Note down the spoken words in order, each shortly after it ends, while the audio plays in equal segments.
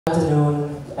Good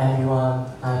afternoon, everyone.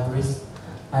 I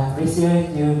appreciate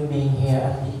you being here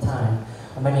at this time.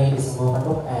 My name is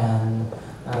Ngô and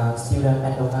student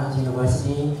at Đông Á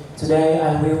University. Today,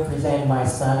 I will present my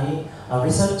study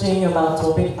researching about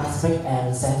topic aspect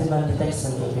and sentiment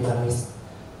detection in Vietnamese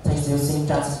text using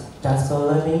transfer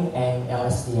learning and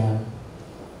LSTM.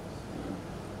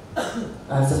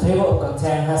 The table of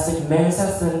content has six main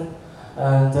sections.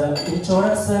 The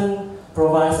introduction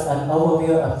provides an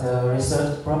overview of the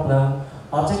research problem,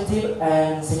 objective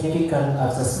and significance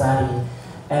of the study.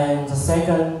 And the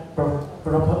second,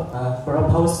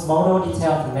 proposed model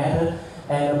detailed method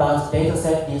and about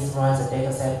dataset describes the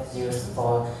dataset used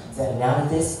for the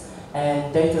analysis.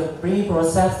 And data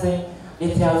pre-processing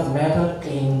details method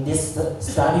in this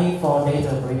study for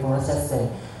data pre-processing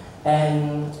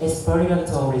and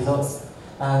experimental results.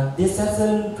 This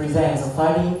section presents a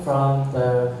finding from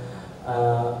the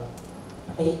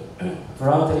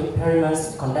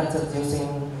experiments conducted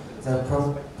using the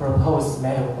proposed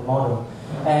model.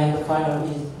 And the final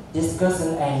is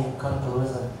discussion and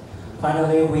conclusion.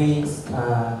 Finally, we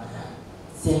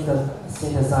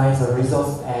synthesize the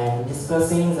results and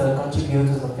discussing the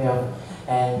contribution to the field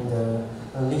and the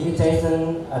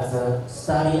limitation of the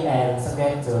study and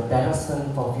suggest the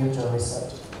direction for future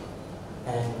research.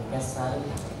 And get started.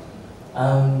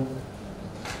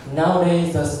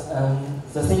 Nowadays,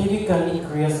 the significant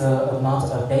increase the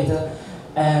amount of data,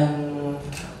 and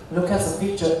look at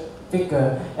the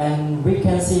figure, and we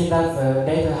can see that the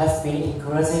data has been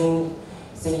increasing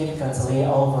significantly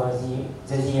over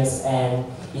the years and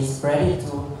is ready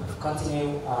to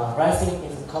continue rising in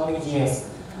the coming years.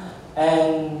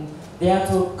 And there are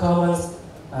two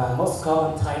most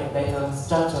common type of data: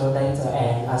 structured data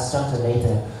and unstructured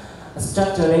data.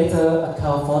 Structured data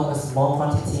account for a small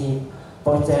quantity.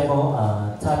 For example,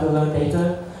 tabular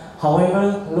data.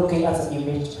 However, looking at the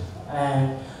image,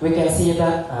 and we can see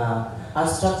that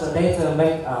unstructured data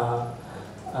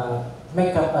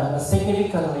make up a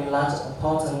significantly large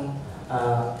portion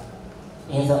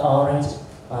in the orange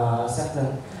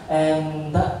section,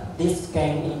 and that this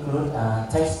can include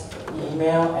text,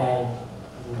 email, and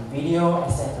video,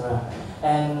 etc.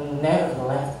 And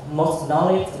nevertheless, most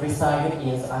knowledge resides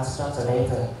in the unstructured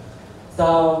data.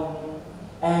 So.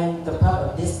 And the part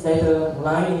of this data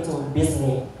lie into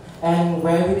business, and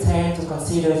where we tend to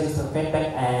consider user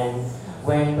feedback and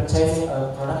when purchasing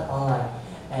a product online,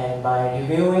 and by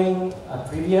reviewing a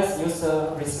previous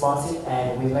user responses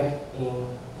and we make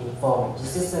informed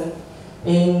decision.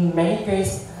 In many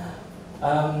cases,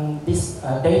 this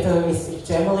data is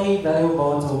extremely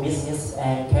valuable to business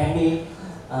and can be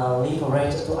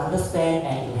leveraged to understand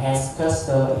and enhance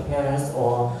customer experience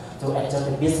or to adjust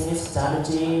the business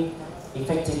strategy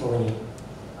effectively.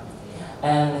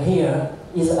 And here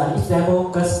is an example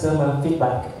customer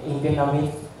feedback in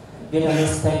Vietnamese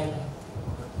text.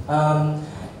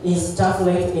 Is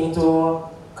translated into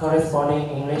corresponding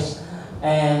English,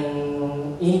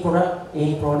 and in product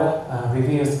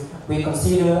reviews we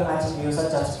consider attributes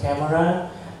such as camera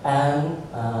and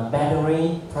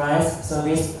battery, price,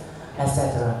 service,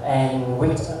 etc., and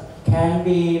which can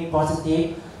be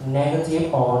positive,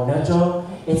 negative, or neutral.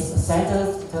 Its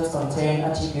sentence contain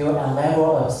attribute and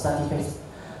level of satisfaction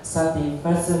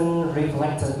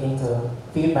reflected into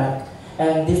feedback,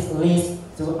 and this leads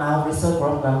to our research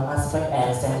problem aspect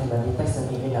and sentiment detection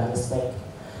in Vietnamese text.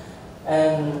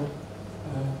 And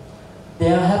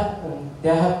there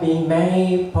have been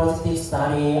many positive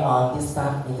studies on this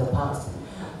type in the past,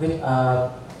 with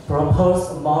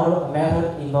proposed model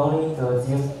method involving the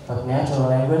use of natural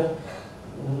language,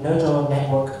 neural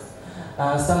network.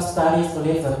 Some studies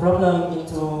split the problem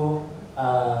into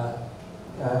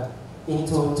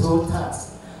two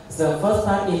tasks. The first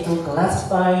task is to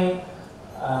classify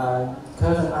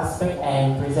certain aspect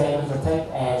and present the text,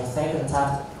 and the second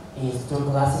task is to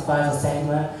classify the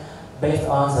sentiment based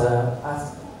on the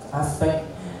aspect.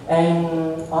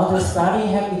 And other studies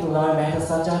have employed methods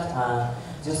such as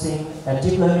using a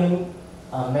deep learning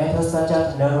methods such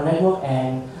as neural network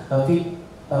and a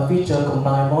feature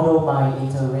combined model by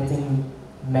integrating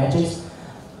metrics,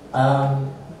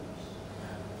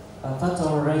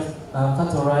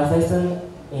 factorization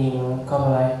in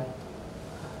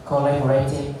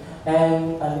collaborative,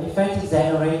 and an effective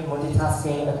generic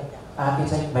multitasking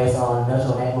architecture based on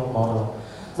neural network model.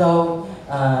 So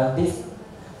the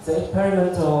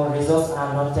experimental results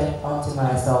are not yet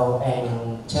optimized, so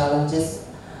and challenges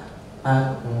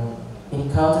are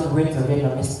encountered with the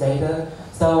Vietnamese data.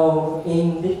 So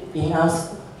in our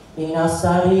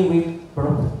study, we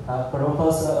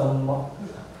propose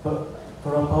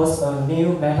a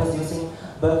new method using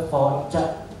but for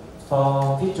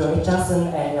For feature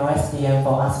extraction and LSTM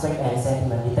for aspect and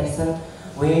sentiment detection,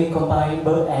 we combine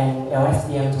both and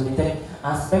LSTM to detect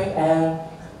aspect and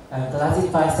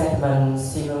classify sentiment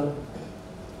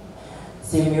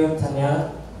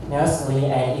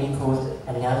simultaneously and improve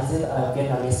analysis of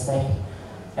Vietnamese text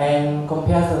and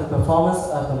compare the performance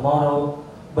of the model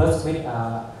both with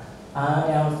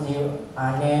RLU,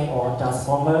 or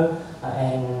transformer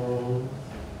and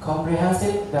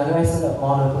comprehensive evaluation of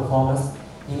model performance,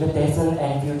 limitation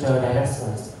and future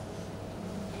directions.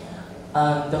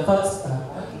 The first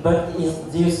but is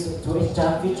used to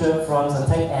extract feature from the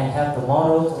text and help the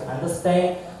model to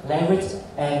understand language,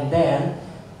 and then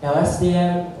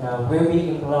LSTM will be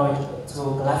employed to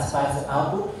classify the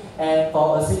output and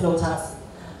for a single task.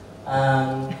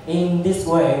 In this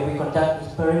way, we conduct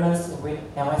experiments with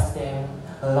LSTM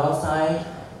alongside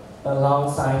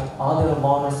other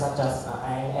models such as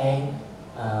INN,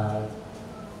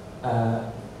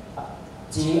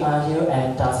 GRU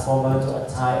and transformer to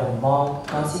attain a more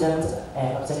confident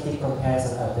and objective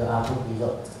comparison of the output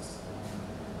results.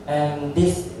 And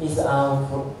this is our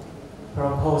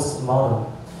proposed model.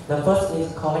 The first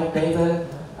is collect data.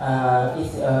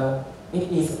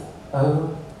 It is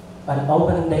an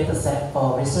open data set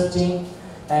for researching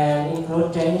and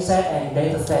include training set and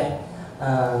data set.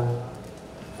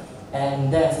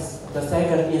 And then the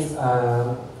second is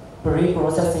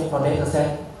pre-processing for data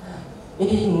set. It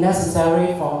is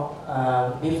necessary for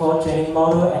before training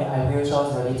model, and I will show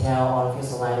the detail on few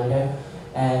slides later.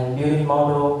 And building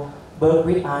model both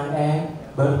with INN,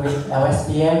 both with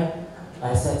LSTM,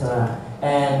 etc.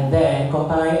 And then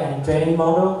compile and training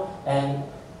model and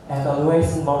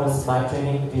evaluation models by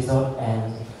training result,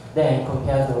 and then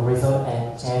compare the result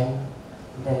and change,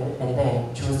 and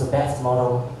then choose the best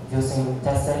model using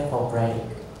test set for grading.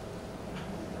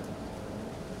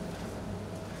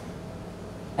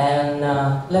 And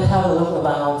let's have a look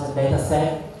about the data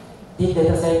set. This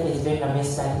data set is Vietnamese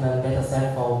sentiment data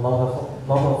set for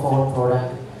mobile phone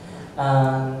product.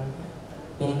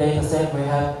 In data set we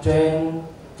have train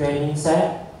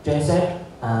set,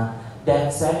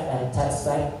 depth set, and test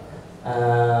set.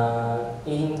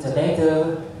 In the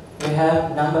data we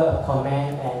have number of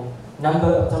comment and number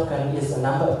of token is the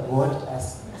number of word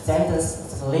as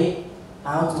sentence split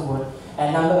out to word,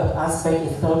 and number of aspect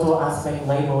is total aspect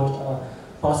labeled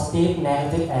positive,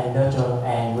 negative, and neutral,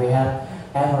 and we have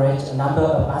average number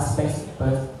of aspects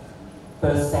per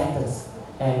sentence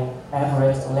and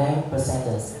average length per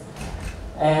sentence.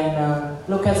 And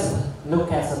look at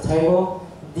the table.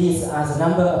 These are the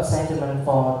number of sentiment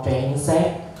for training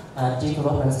set,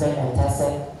 development set, and test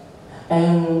set.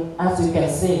 And as you can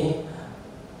see,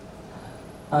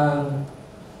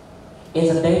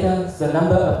 in the data, the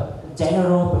number of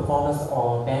general performance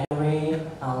or battery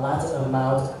are large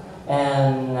amount,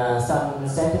 and some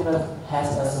sentiment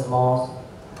has a small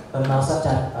amount such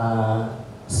as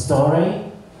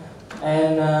story.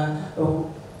 And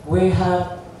we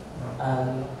have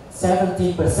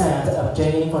 70% of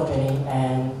training for training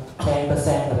and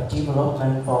 10% of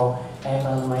development for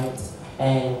evaluate,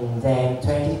 and then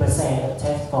 20% of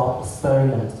test for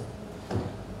experiment.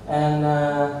 And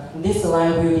this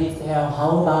slide will detail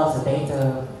how about the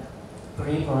data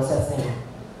pre-processing.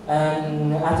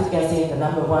 And as you can see, the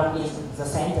number one is the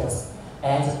sentence,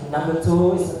 and the number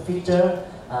two is the feature,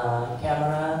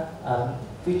 camera,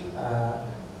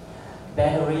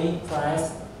 battery,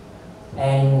 price,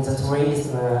 and the three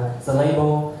is the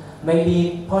label,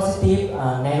 maybe positive,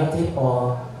 negative,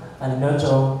 or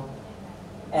neutral.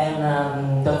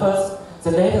 And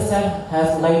the data set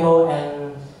has label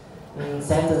and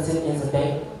sentences in the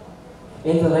data.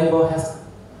 In the label has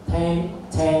 10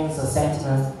 the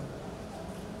sentiments,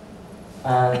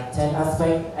 10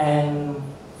 aspects, and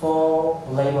 4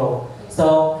 label.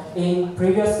 So in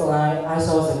previous slide, I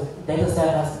showed the data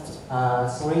set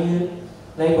has 3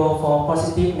 label for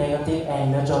positive, negative,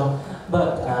 and neutral.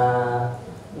 But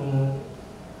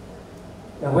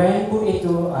when put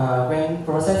into when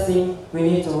processing, we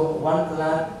need to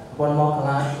one more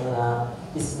class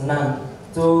is none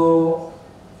to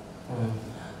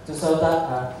show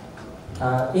that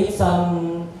if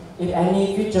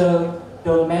any feature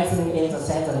don't mention in the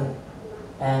sentence,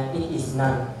 and it is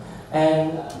none.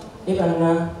 And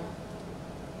even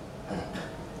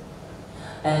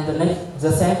and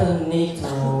the sentence need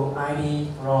to ID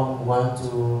from 1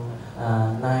 to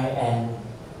 9, and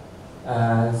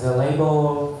the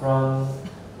label from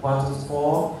 1 to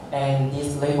 4, and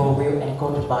this label will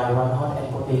encoded by one hot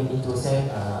encoding into set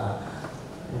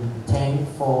 10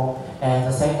 4, and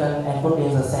the second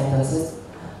encoding the sentences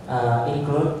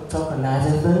include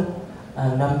tokenization,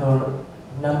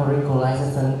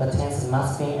 numericalization, attention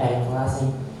masking, and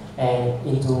classing, and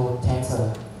into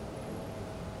tensor.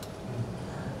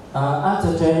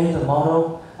 After training the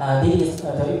model, this is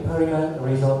the experiment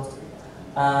result.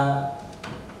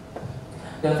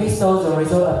 The figure shows the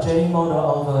result of training model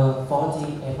over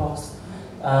 40 epochs,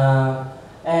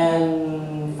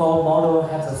 and 4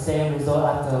 models have the same result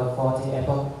after 40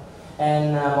 epochs.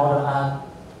 And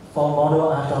 4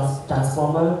 models are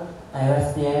transformer,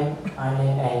 LSTM,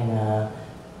 EAI, and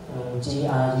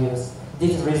GRUs.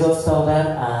 These results show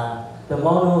that the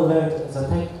model learned the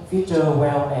text feature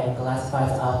well and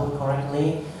classifies the output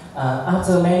correctly.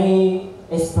 After many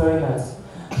experiments,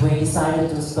 we decided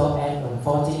to stop at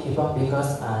 40 epoch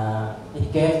because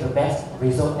it gave the best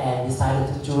result and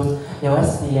decided to choose the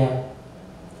LSTM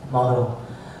model.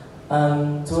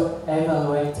 To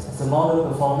evaluate the model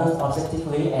performance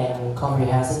objectively and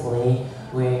comprehensively,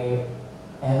 we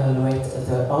evaluate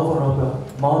the overall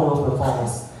model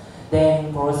performance.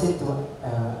 Then proceed to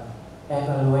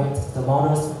evaluate the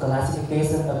model's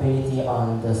classification ability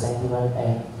on the sentiment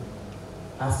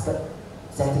aspect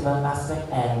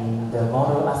and the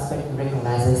model aspect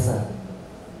recognition.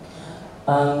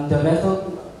 The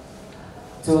method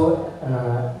to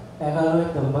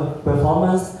evaluate the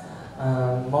performance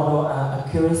model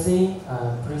accuracy,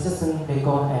 precision,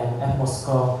 recall, and atmos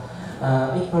score.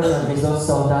 Experiment results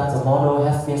show that the model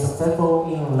has been successful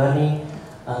in learning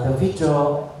the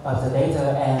feature of the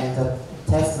data, and the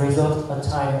test result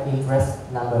achieve interest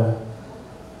number.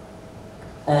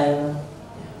 And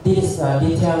this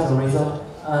details the result.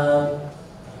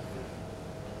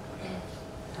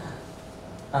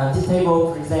 This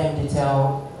table presents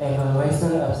detailed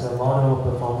evaluation of the model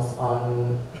performance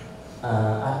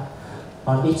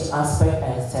on each aspect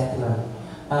and sentiment.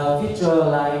 Features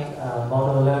like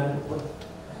model learn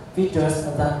features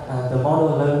that the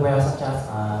model learn well, such as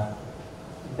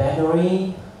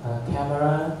battery,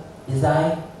 camera,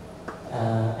 design,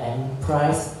 and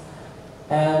price,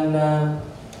 and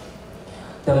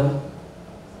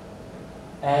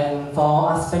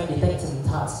for aspect detection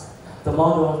tasks, the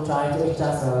model tries to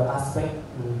adjust the aspect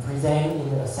present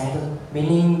in a sentence,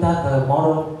 meaning that the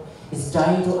model is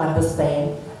trying to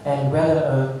understand and whether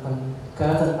a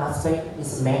certain aspect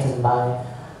is mentioned by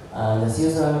the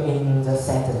user in the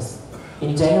sentence.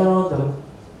 In general, the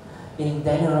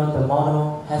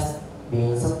model has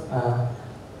been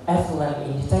excellent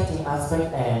in detecting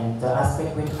aspect, and the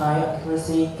aspect with high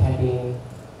accuracy can be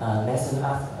mentioned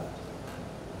as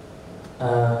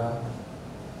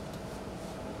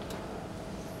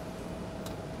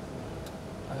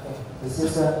the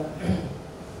user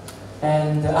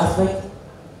and the aspect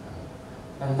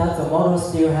and that the model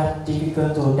still have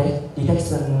difficult to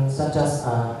detection, such as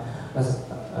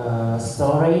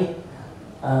story.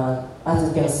 As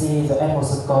you can see, the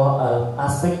atmos score of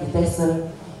aspect detection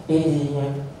is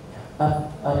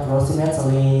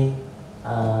approximately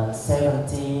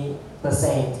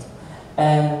 70%.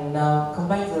 And now come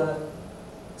back to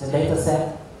the data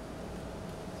set.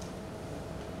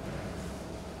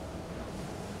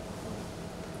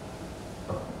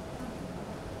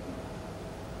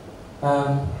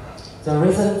 The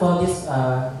reason for this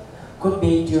could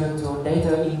be due to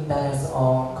data imbalance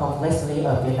or complexity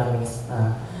of Vietnamese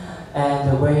and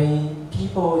the way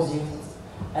people use it,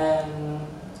 and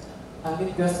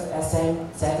ambiguous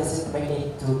sentences make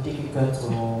it too difficult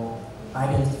to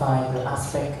identify the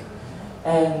aspect.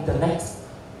 And the next,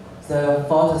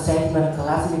 for the sentiment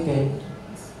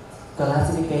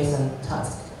classification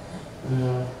task,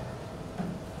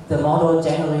 the model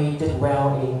generally did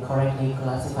well in correctly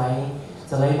classifying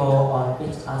the label on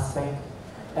each aspect.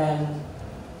 And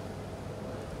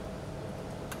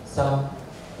so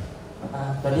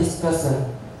the discussion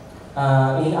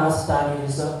in our study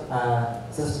result,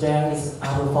 the strength is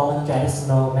outperforming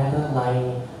traditional methods like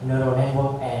neural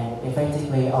network and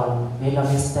effectively on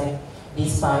Vietnamese text,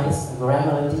 despite its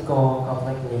grammatical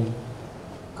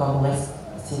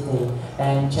complexity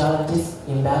and challenges.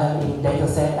 Imbalance in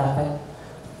dataset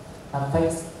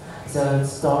affects the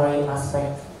story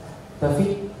aspect.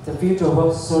 The future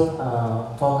work should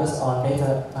focus on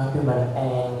data argument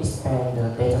and expand the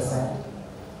dataset.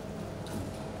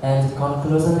 And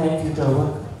conclusion and future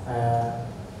work.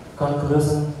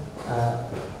 Conclusion.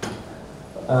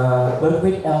 Work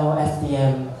with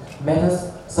LSTM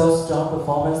methods shows strong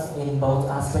performance in both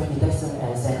aspect detection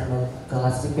and sentiment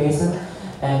classification,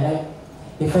 and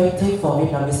effective for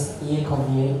Vietnamese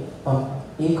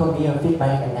e-convenient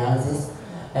feedback analysis.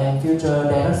 And future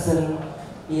direction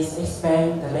is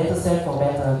expand the dataset for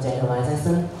better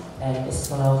generalization and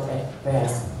explore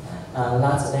advanced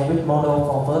large language model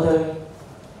for further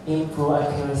improve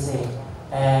accuracy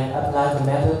and apply the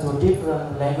method to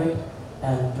different language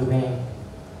and domain.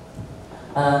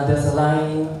 The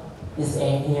slide is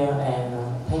end here,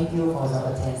 and thank you for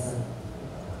your attention.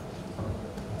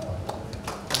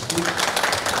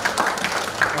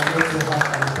 And if you have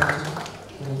any questions,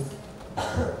 please.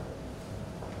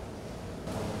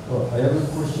 I have a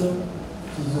question.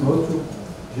 It is about your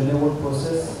general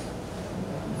process.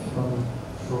 If you can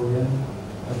show again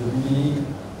at the beginning.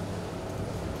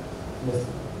 Yes.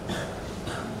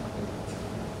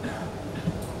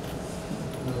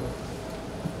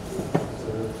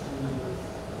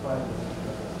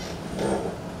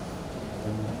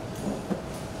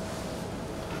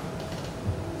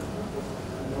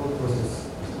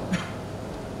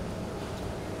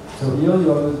 So here you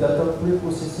have the data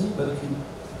pre-processing, but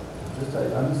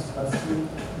I'm asking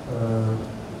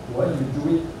why you do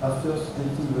it after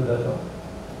splitting the data.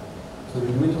 So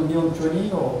you do it only on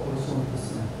training or also on PC?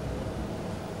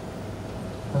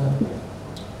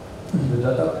 The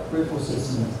data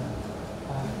pre-processing.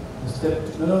 The step,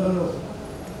 no.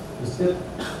 The step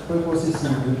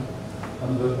pre-processing on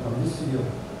this video.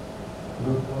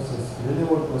 The process, the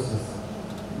general process.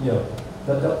 Yeah.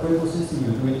 Data pre-processing,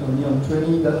 you do it only on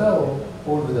training data or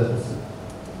all the data set?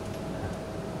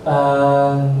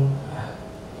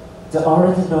 The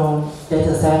original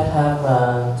data set have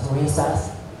 3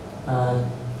 sets: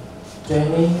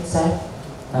 training set,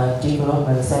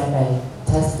 development set, and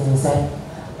testing set.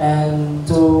 And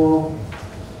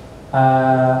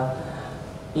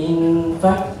in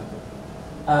fact,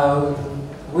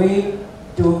 we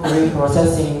do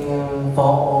pre-processing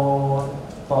for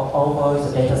over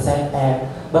the data set,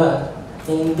 but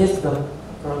in this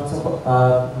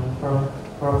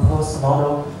proposed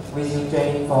model, we use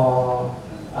training for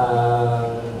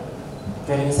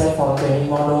training set for training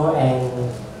model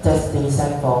and testing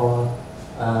set for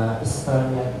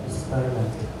experiment.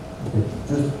 Okay.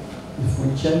 Just if we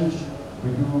change,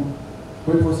 we do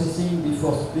pre-processing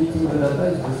before splitting the data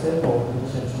is the same or we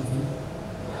change something?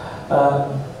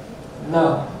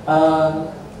 No.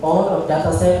 All of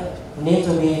data set need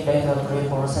to be data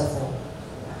pre-processing,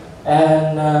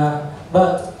 and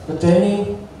but the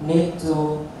training need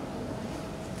to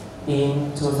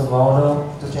into the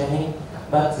model to training,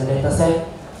 but the data set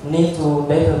need to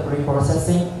data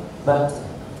pre-processing, but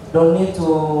don't need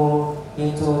to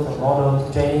into the model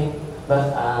to training,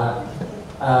 but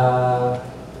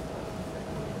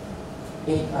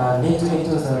it need to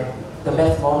into the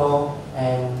best model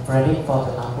and predict for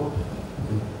the output.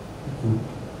 Okay.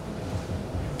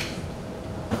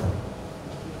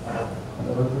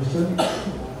 Another question?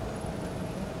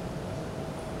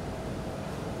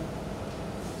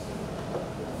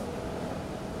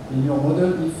 In your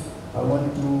model, if I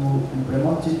want to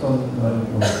implement it on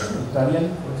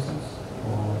Italian, for instance,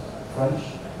 or French,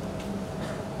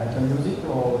 I can use it,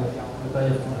 or what I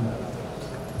have to do?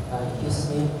 Excuse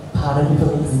me, pardon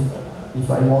please. If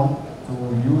I want to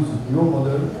use your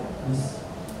model is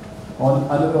on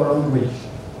another language,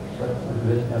 like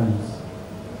Vietnamese,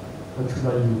 what should I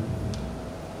do?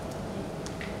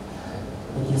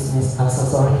 Excuse me, I'm so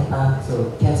sorry. So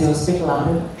can you speak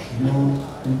louder? You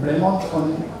implement on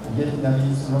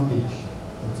Vietnamese language.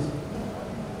 That's it.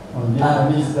 On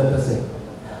Vietnamese dataset.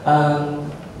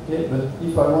 Okay, but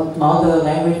if I want to all the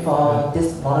language for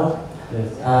this model,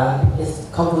 yes, is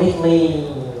completely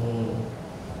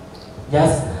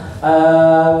yes.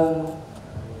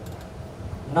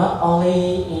 Not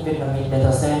only in Vietnamese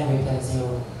dataset, we can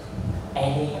use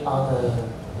any other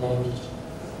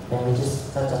languages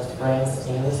such as French,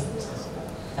 English,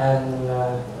 and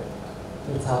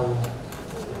Italian.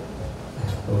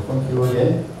 So thank you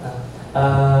again.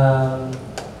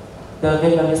 The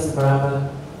Vietnamese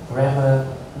grammar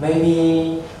may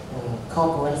be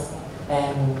complex,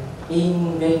 and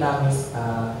in Vietnamese,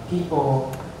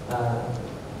 people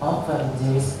often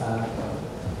use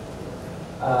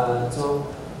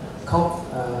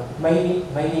maybe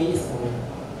it's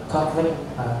conflict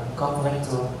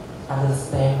to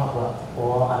understand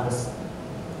or understand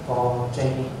for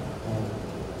training.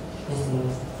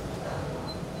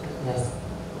 Yes.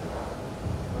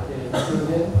 Okay, thank you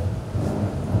again.